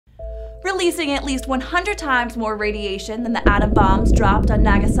Releasing at least 100 times more radiation than the atom bombs dropped on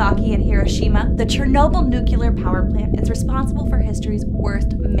Nagasaki and Hiroshima, the Chernobyl Nuclear Power Plant is responsible for history's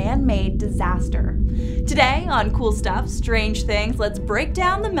worst man-made disaster. Today on Cool Stuff, Strange Things, let's break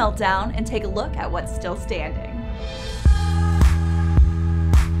down the meltdown and take a look at what's still standing.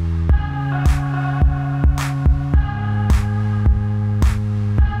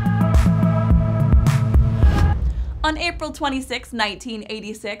 On April 26,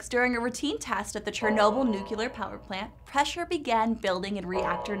 1986, during a routine test at the Chernobyl Nuclear Power Plant, pressure began building in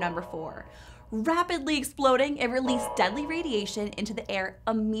reactor number 4. Rapidly exploding, it released deadly radiation into the air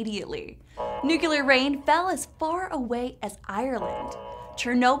immediately. Nuclear rain fell as far away as Ireland.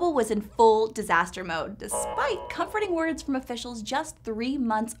 Chernobyl was in full disaster mode, despite comforting words from officials just 3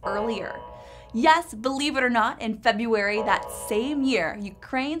 months earlier. Yes, believe it or not, in February that same year,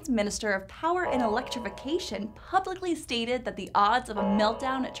 Ukraine's Minister of Power and Electrification publicly stated that the odds of a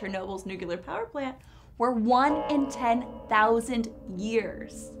meltdown at Chernobyl's nuclear power plant were 1 in 10,000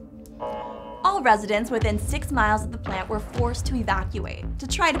 years. All residents within 6 miles of the plant were forced to evacuate. To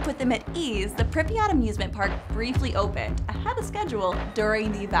try to put them at ease, the Pripyat amusement park briefly opened, ahead of schedule,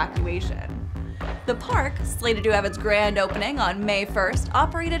 during the evacuation. The park, slated to have its grand opening on May 1st,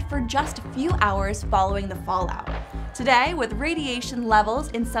 operated for just a few hours following the fallout. Today, with radiation levels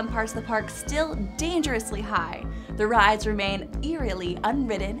in some parts of the park still dangerously high, the rides remain eerily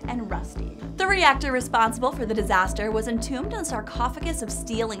unridden and rusty. The reactor responsible for the disaster was entombed in a sarcophagus of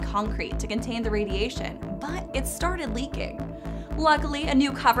steel and concrete to contain the radiation, but it started leaking. Luckily, a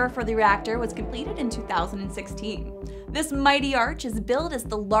new cover for the reactor was completed in 2016. This mighty arch is billed as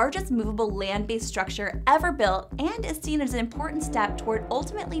the largest movable land-based structure ever built and is seen as an important step toward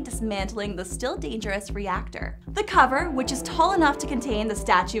ultimately dismantling the still dangerous reactor. The cover, which is tall enough to contain the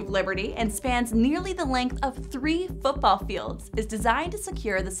Statue of Liberty and spans nearly the length of 3 football fields, is designed to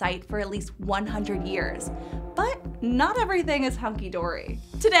secure the site for at least 100 years. But not everything is hunky-dory.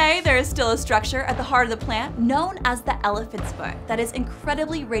 Today, there is still a structure at the heart of the plant known as the elephant's foot that is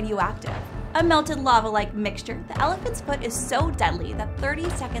incredibly radioactive. A melted lava-like mixture, the elephant's foot is so deadly that 30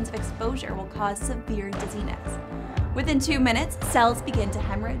 seconds of exposure will cause severe dizziness. Within 2 minutes, cells begin to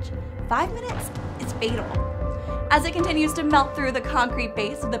hemorrhage. 5 minutes, it's fatal. As it continues to melt through the concrete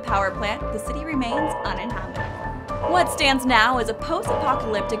base of the power plant, the city remains uninhabitable. What stands now is a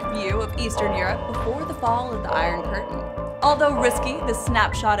post-apocalyptic view of Eastern Europe before the fall of the Iron Curtain. Although risky, this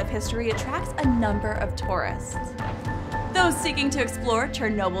snapshot of history attracts a number of tourists. Those seeking to explore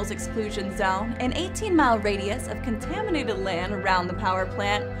Chernobyl's exclusion zone, an 18-mile radius of contaminated land around the power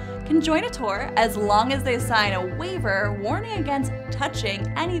plant, can join a tour as long as they sign a waiver warning against touching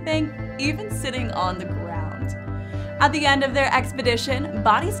anything, even sitting on the ground. At the end of their expedition,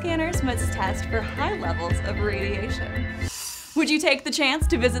 body scanners must test for high levels of radiation. Would you take the chance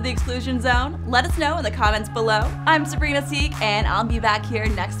to visit the exclusion zone? Let us know in the comments below. I'm Sabrina Sieg, and I'll be back here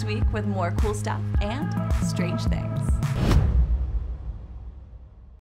next week with more cool stuff and strange things.